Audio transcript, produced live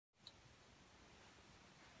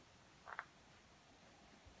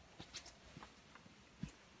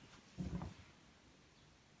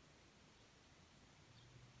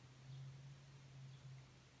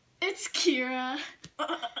It's Kira.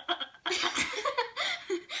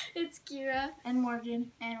 It's Kira and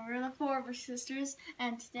Morgan, and we're the Forbush sisters.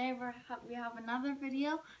 And today we have another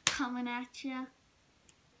video coming at you.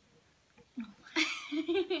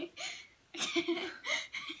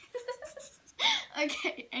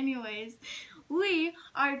 Okay. Anyways, we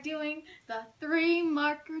are doing the 3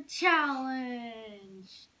 marker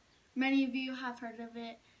challenge. Many of you have heard of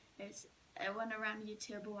it. It went around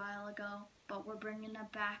YouTube a while ago, but we're bringing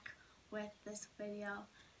it back with this video.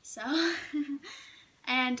 So,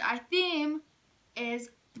 and our theme is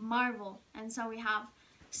Marvel. And so we have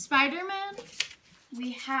Spider-Man,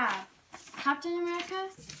 we have Captain America,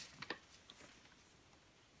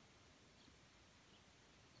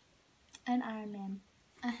 and Iron Man.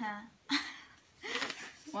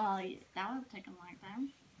 Well, that would take a long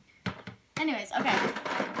time. Anyways, okay.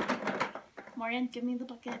 Morgan, give me the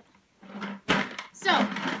bucket. So,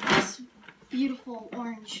 this beautiful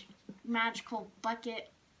orange magical bucket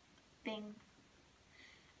thing.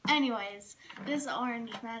 Anyways, this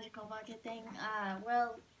orange magical bucket thing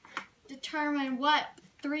will determine what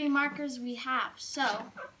 3 markers we have. So,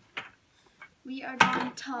 we are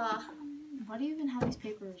going to... Why do you even have these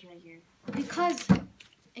papers right here? Because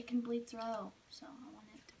it can bleed through, so I want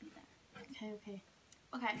it to be there. Okay.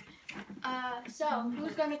 Okay. So,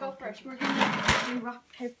 who's going to go first? We're going to do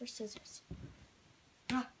rock, paper, scissors.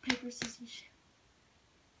 Rock, paper, scissors.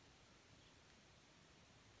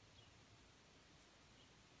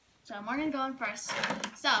 So, Morgan going first.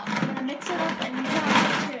 So, I'm going to mix it up and you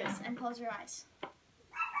have to choose and close your eyes.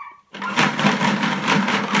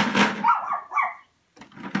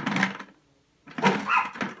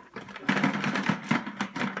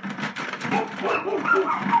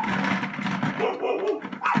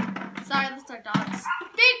 Sorry, that's our dogs.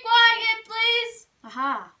 Be quiet, please!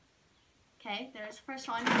 Aha! Okay, there's the first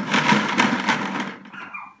one.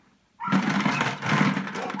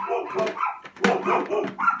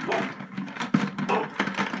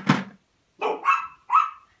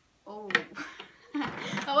 Oh.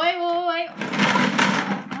 Oh, wait.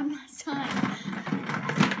 One last time.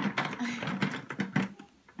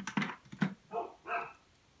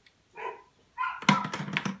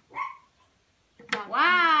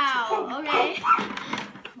 Wow, okay.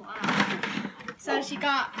 Wow. So she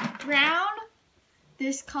got brown,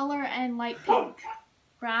 this color, and light pink.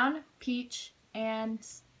 Brown, peach, and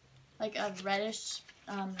like a reddish,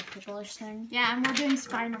 purplish thing. Yeah, and we're doing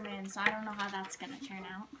Spider-Man, so I don't know how that's gonna turn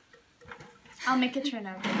out. I'll make it turn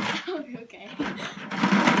out good. Okay.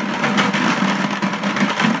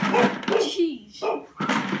 Jeez.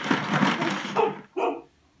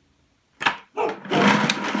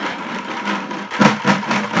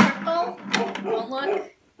 Purple. Don't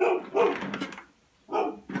look. I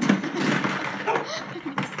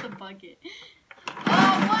missed the bucket.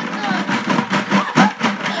 Oh, what the?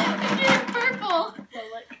 I did purple. Don't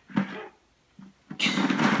look.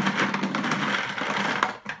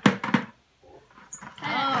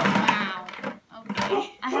 Oh, wow. Okay.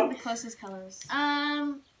 I have the closest colors.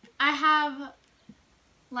 I have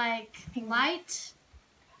like light,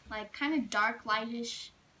 like kind of dark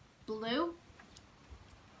lightish blue,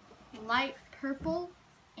 light purple,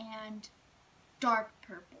 and dark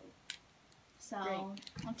purple. So, Great.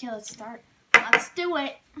 Okay, let's start. let's do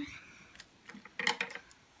it.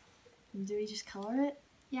 Do we just color it?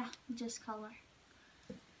 Yeah, just color.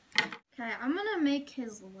 Okay, I'm gonna make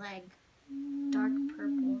his leg dark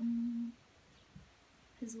purple.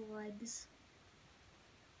 His legs.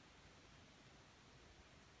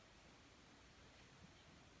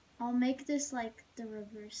 I'll make this like the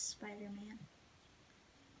reverse Spider-Man.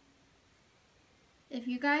 If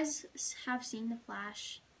you guys have seen The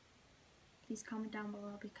Flash, please comment down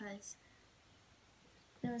below because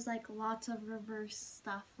there was like lots of reverse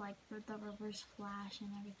stuff, like for the reverse Flash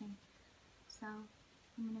and everything. So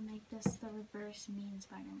I'm gonna make this the reverse mean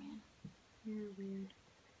Spider-Man. You're weird.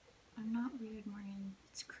 I'm not weird, Morgan.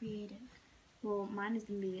 It's creative. Well, mine is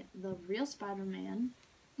gonna be the real Spider-Man.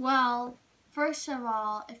 Well, first of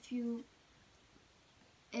all,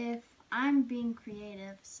 if I'm being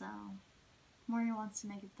creative, so Morgan wants to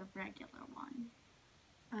make it the regular one.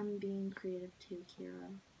 I'm being creative too,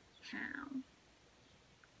 Kira. How?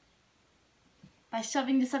 By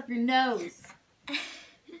shoving this up your nose.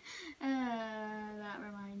 That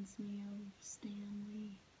reminds me of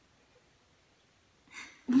Stanley.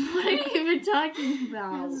 What are you even talking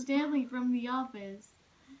about? Stanley from The Office.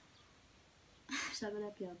 Shove it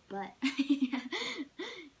up your butt. Yeah.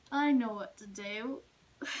 I know what to do.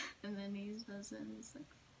 And then he says it and he's like,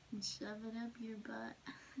 shove it up your butt.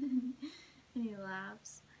 And he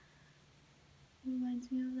laughs.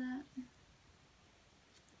 Reminds me of that.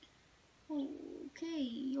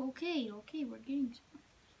 Okay, we're getting somewhere.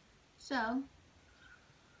 So,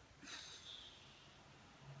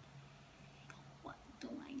 what do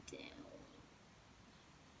I do?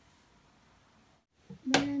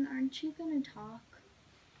 Man, aren't you gonna talk?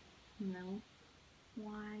 No,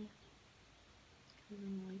 Why? because I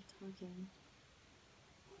don't like talking.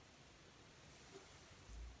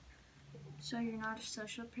 So you're not a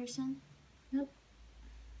social person? Nope.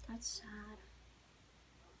 That's sad.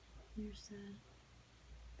 You're sad.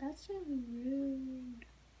 That's so rude.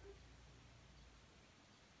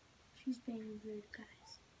 She's being rude,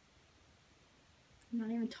 guys. I'm not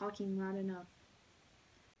even talking loud enough.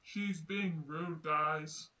 She's being rude,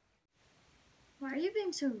 guys. Why are you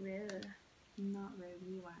being so rude? I'm not rude,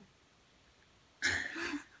 you are.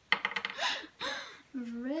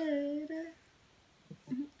 Rude.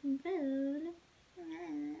 Rude.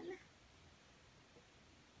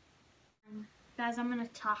 Guys, I'm gonna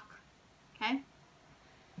talk, okay?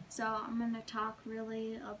 So I'm gonna talk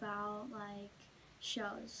really about like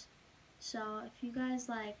shows. So if you guys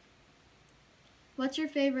like, what's your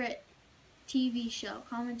favorite TV show?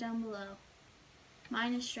 Comment down below.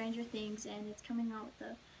 Mine is Stranger Things, and it's coming out with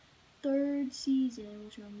the 3rd season,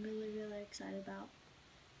 which I'm really excited about.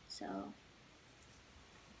 So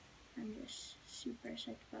I'm just super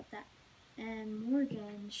psyched about that. And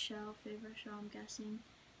Morgan's favorite show, I'm guessing,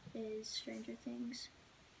 is Stranger Things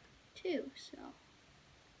too. So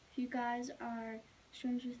if you guys are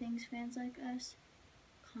Stranger Things fans like us,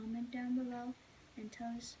 comment down below and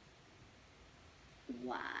tell us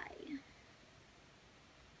why.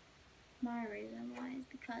 My reason why is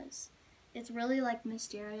because it's really like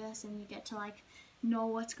mysterious, and you get to like know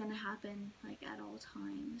what's gonna happen like at all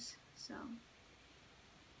times. So,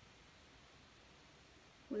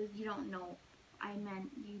 well, you don't know. I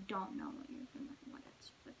meant you don't know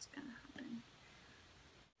what's gonna happen.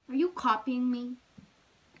 Are you copying me?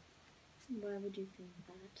 Why would you think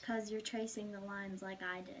that? Because you're tracing the lines like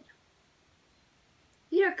I did.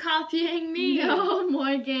 You're copying me! No,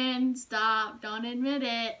 Morgan, stop. Don't admit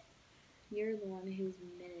it. You're the one who's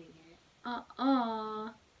admitting it.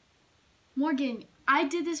 Morgan, I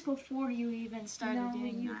did this before you even started No,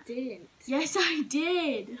 doing you that. didn't. Yes, I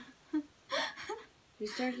did. We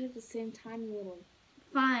started at the same time, you little...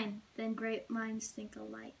 Fine, then great minds think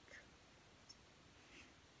alike.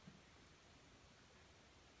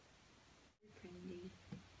 Cringy.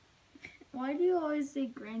 Why do you always say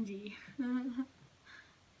cringy? What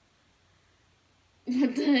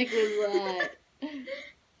the heck was that?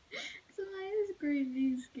 So why is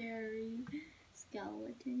creepy scary?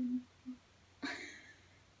 Skeleton. I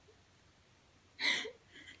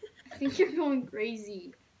think you're going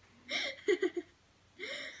crazy.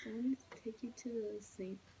 Someone needs to take you to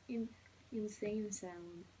the insane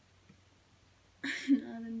asylum.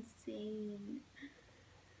 Not insane.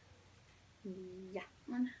 Yeah.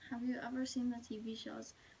 Have you ever seen the TV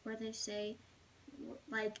shows where they say,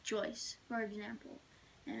 like Joyce, for example,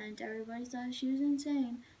 and everybody thought she was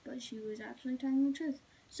insane, but she was actually telling the truth.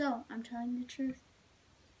 So, I'm telling the truth.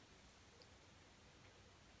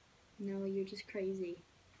 No, you're just crazy.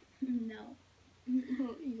 No.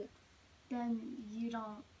 Yeah. Then you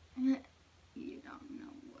don't know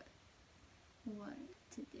what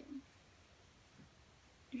to do.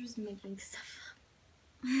 You're just making stuff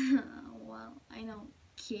up. Well, I don't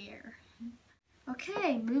care.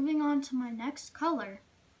 Okay, moving on to my next color.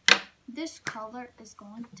 This color is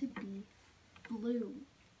going to be blue.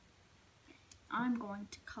 I'm going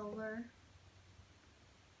to color.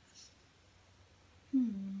 I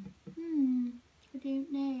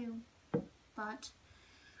don't know. But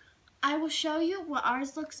I will show you what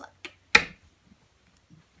ours looks like.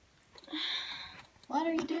 What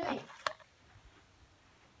are you doing?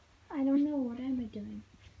 I don't know. What am I doing?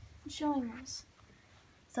 I'm showing us.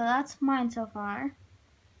 So that's mine so far.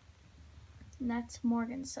 And that's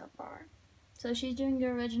Morgan so far. So she's doing the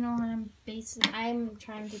original, and I'm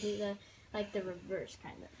trying to do the reverse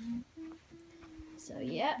kind of. So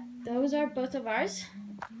yeah, those are both of ours.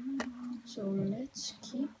 So let's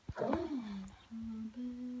keep going.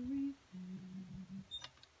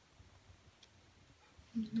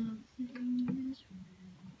 Nothing is real.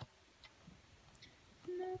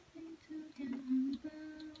 Nothing to get about.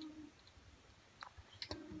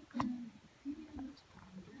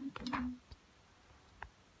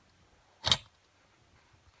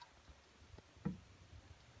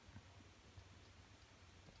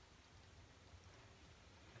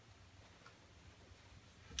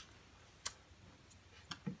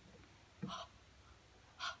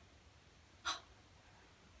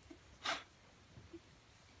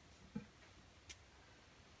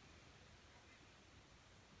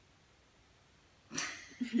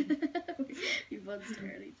 both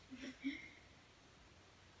stare at each other.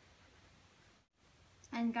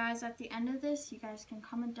 And guys, at the end of this, you guys can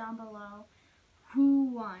comment down below who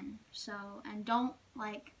won. So, and don't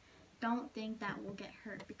think that we'll get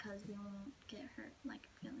hurt, because we won't get hurt. Like,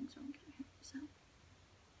 feelings won't get hurt. So.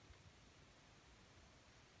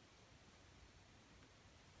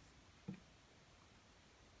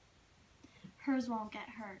 Hers won't get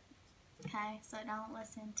hurt. Okay, so don't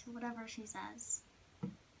listen to whatever she says.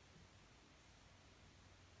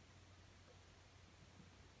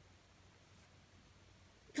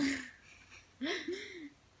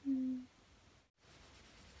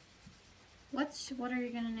 What are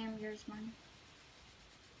you gonna name yours, Mom?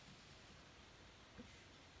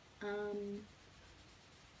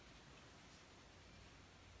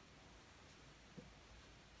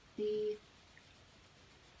 The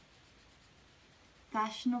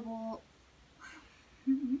Fashionable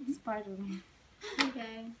Spider-Man.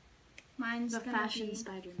 Okay. Mine's The gonna fashion be,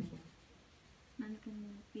 Spider-Man. Mine's gonna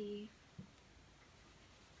be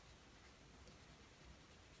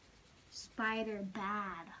Spider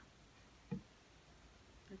Bad.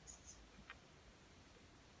 That's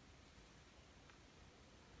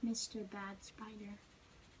Mr. Bad Spider.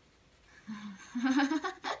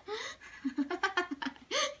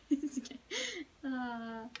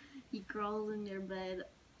 He crawls in your bed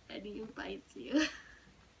and he bites you.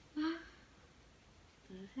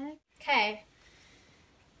 the heck? Okay.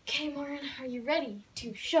 Okay, Lauren, are you ready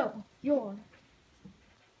to show your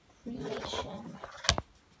creation?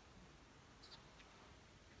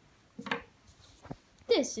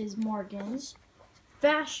 This is Morgan's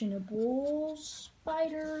fashionable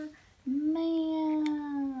Spider-Man.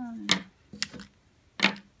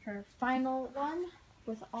 Her final one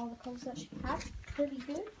with all the clothes that she had. Pretty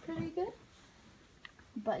good, pretty good.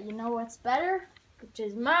 But you know what's better? Which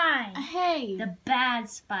is mine. Hey! The bad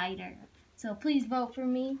spider. So please vote for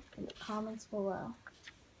me in the comments below.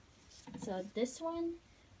 So this one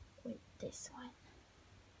with this one.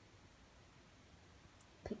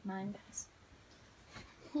 Pick mine, guys.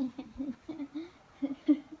 He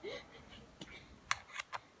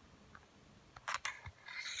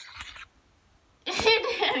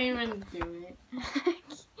didn't even do it.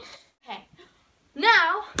 Okay.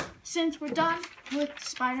 Now, since we're done with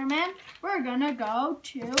Spider-Man, we're gonna go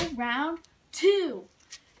to round 2.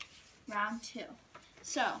 Round 2.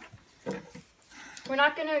 So, we're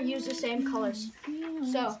not gonna use the same colors.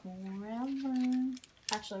 So,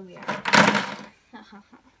 actually we are.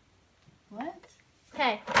 What?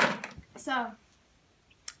 Okay. So,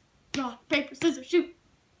 rock, paper, scissors, shoot.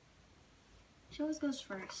 She always goes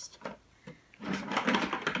first.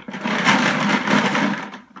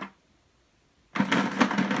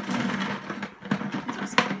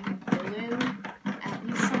 Blue. At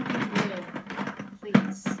least something blue.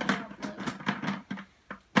 Please.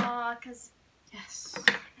 Cause Yes.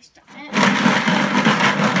 gosh darn it.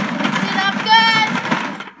 See that good?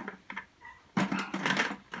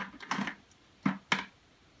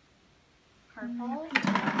 Purple.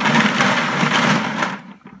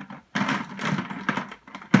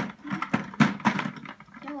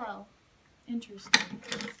 Yellow. Interesting.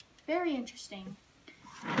 Very interesting.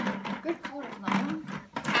 Good colors though.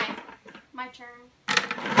 Okay, my turn.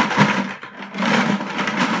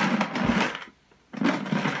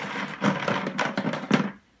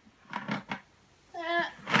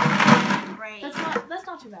 Great. That's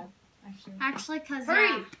not too bad, actually. Actually, cause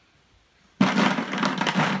Hurry!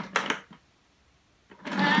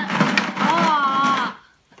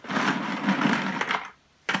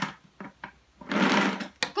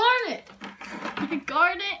 Garnet!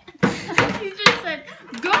 Garnet? He just said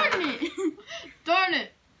garnet! Darn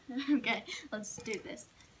it! Okay, let's do this.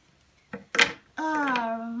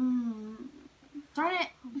 Darn it!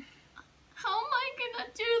 How am I gonna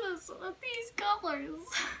do this with these colors?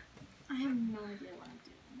 I have no idea what I'm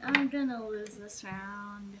doing. I'm gonna lose this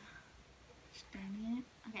round. Dang it.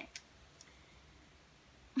 Okay.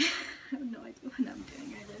 I have no idea what I'm doing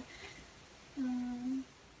either.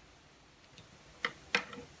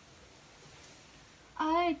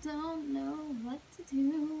 I don't know what to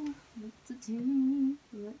do,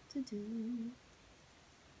 what to do.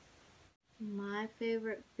 My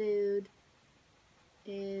favorite food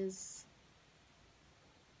is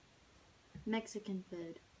Mexican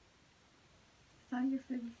food. I thought your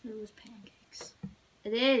favorite food was pancakes.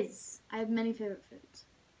 It is. I have many favorite foods.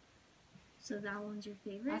 So that one's your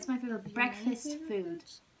favorite? That's my favorite Of your breakfast many favorite food.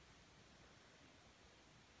 foods?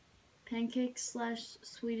 Pancakes /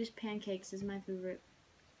 Swedish pancakes is my favorite.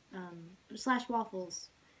 / waffles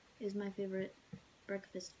is my favorite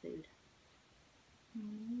breakfast food.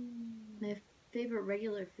 My favorite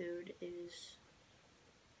regular food is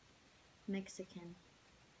Mexican.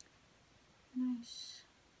 Nice.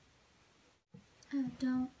 I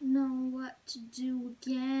don't know what to do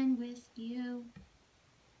again with you.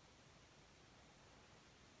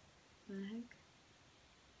 What the heck?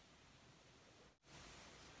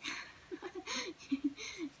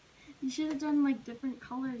 You should have done like different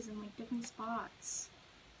colors and like different spots.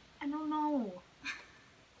 I don't know.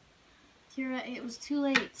 Kira, it was too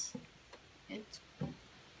late. It's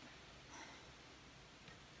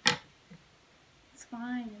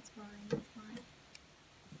fine, it's fine, it's fine.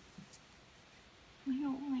 I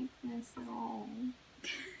don't like this at all.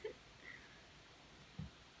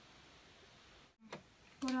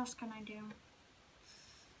 What else can I do?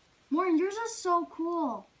 Lauren, yours is so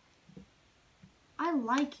cool. I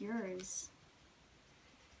like yours.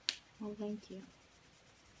 Well, thank you.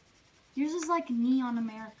 Yours is like Neon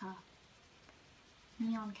America.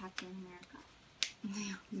 Neon Captain America.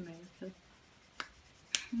 America.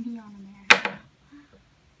 Neon America.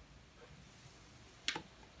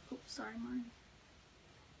 Oops, sorry, Lauren.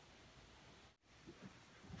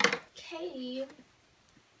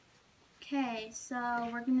 Okay, so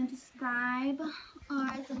we're gonna describe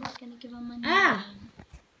ours and we're gonna give them a name. Ah!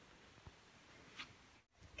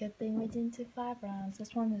 Good thing we didn't do 5 rounds.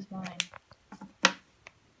 This one is mine.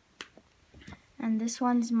 And this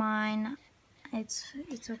one's mine. It's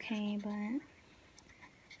okay, but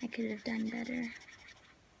I could have done better.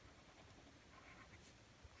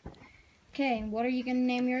 Okay, what are you gonna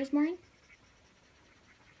name yours, Maureen?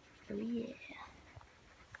 Oh yeah.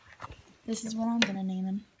 This is what I'm gonna name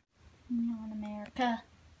him. Neon America.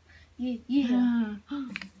 Yeah.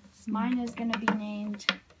 Mine is gonna be named.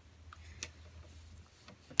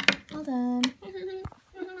 Hold on.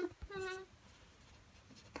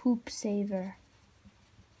 Poop Saver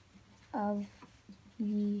of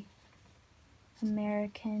the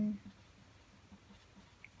American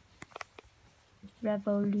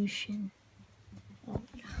Revolution. Oh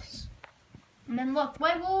my gosh. And then look,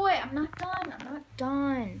 wait, I'm not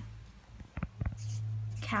done.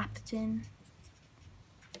 Captain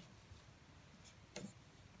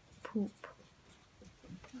Poop.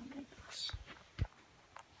 Oh my gosh.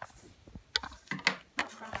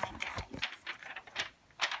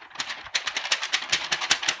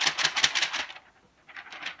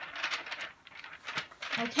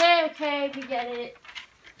 Okay, we get it.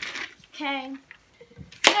 Okay.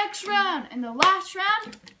 Next round, and the last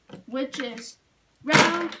round, which is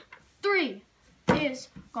round 3, is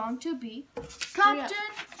going to be Captain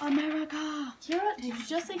America. Kira, did you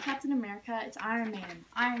just say Captain America? It's Iron Man.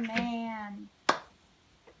 Iron Man.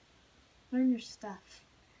 Learn your stuff.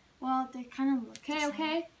 Well, they kind of look the same.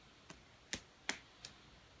 Okay.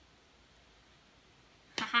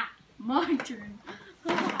 Haha, my turn.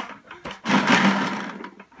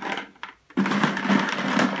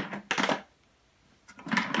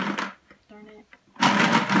 Darn it.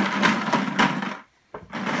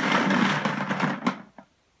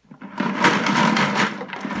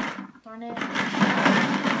 Darn it.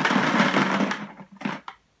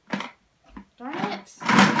 Darn it.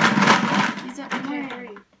 Is it Okay, Morgan?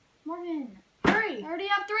 hurry. Morgan, Hurry. I already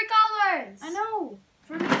have 3 colors. I know.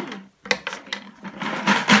 For me.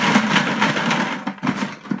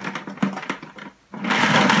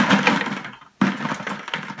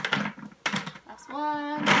 That's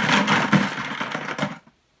one.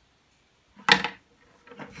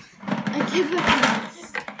 I give it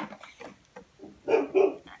this.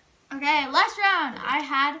 Okay, last round. I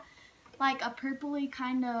had like a purpley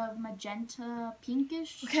kind of magenta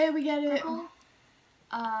pinkish. Okay, we get it. Purple.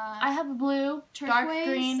 I have a blue, Turquoise dark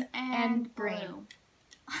green, and green. blue.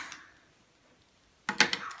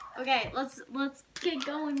 Okay, let's get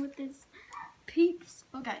going with this, peeps.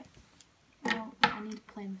 Okay, Well, I need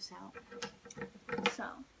to plan this out. so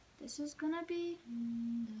this is gonna be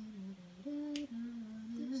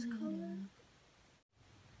this color.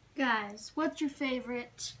 Guys, what's your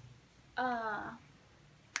favorite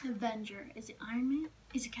Avenger? Is it Iron Man?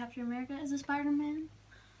 Is it Captain America? Is it Spider-Man?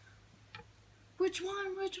 Which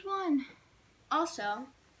one? Also,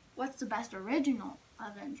 what's the best original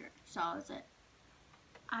Avenger? So is it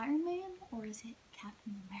Iron Man or is it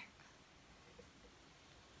Captain America?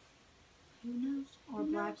 Who knows? Or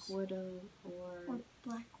Who Black knows? Widow, or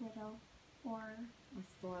Black Widow, or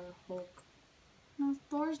Thor, Hulk. no,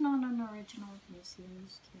 Thor's not an original. Yes, he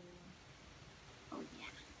is. Oh yeah.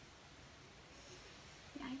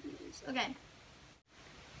 Yeah, he is. Okay.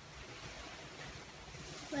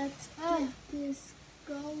 Let's get this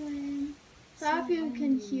going. So if you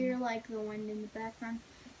can hear like the wind in the background.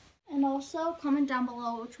 And also comment down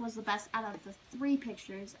below which was the best out of the 3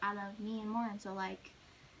 pictures out of me and Lauren. So like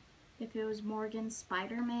if it was Morgan's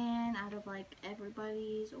Spider-Man out of like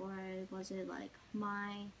everybody's, or was it like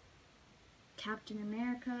my Captain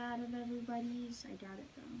America out of everybody's? I doubt it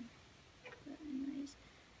though. But anyways,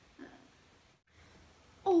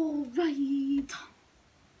 all right.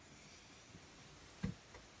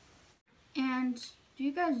 And do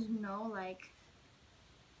you guys know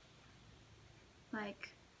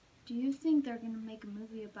do you think they're gonna make a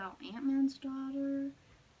movie about Ant-Man's daughter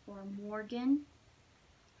or Morgan,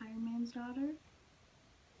 Iron Man's daughter?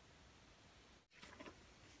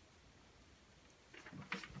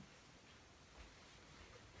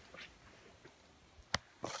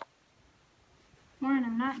 Lauren,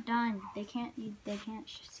 I'm not done. They can't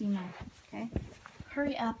see my. Okay,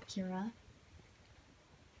 hurry up, Kira.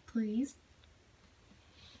 Please.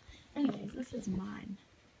 Anyways, this is mine.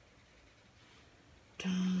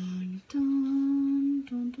 Dun, dun,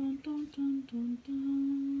 dun, dun, dun, dun, dun,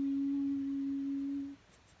 dun.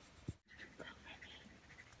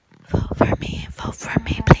 Vote for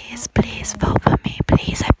me, please, please, vote for me,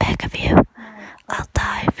 please, I beg of you. I'll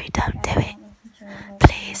die if you don't do it.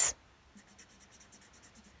 Please.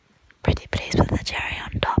 Pretty please with the cherry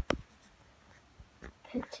on top.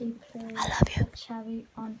 Pretty please. I love you. Cherry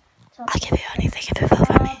on top. I'll give you anything if you vote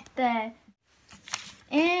for me. There.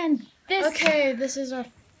 And this. Okay, this is our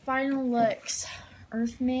final looks.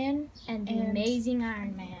 Earthman And the Amazing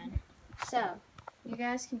Iron Man. So, you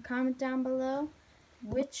guys can comment down below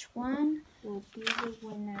which one will be the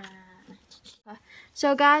winner.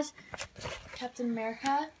 So, guys, Captain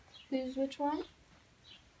America. who's which one?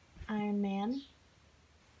 Iron Man.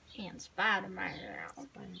 And Spider-Man.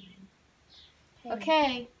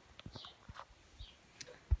 Okay.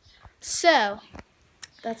 So,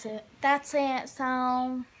 That's it. that's it.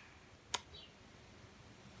 So,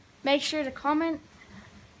 make sure to comment,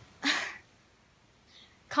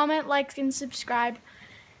 like, and subscribe,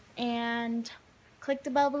 and click the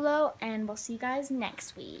bell below, and we'll see you guys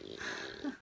next week.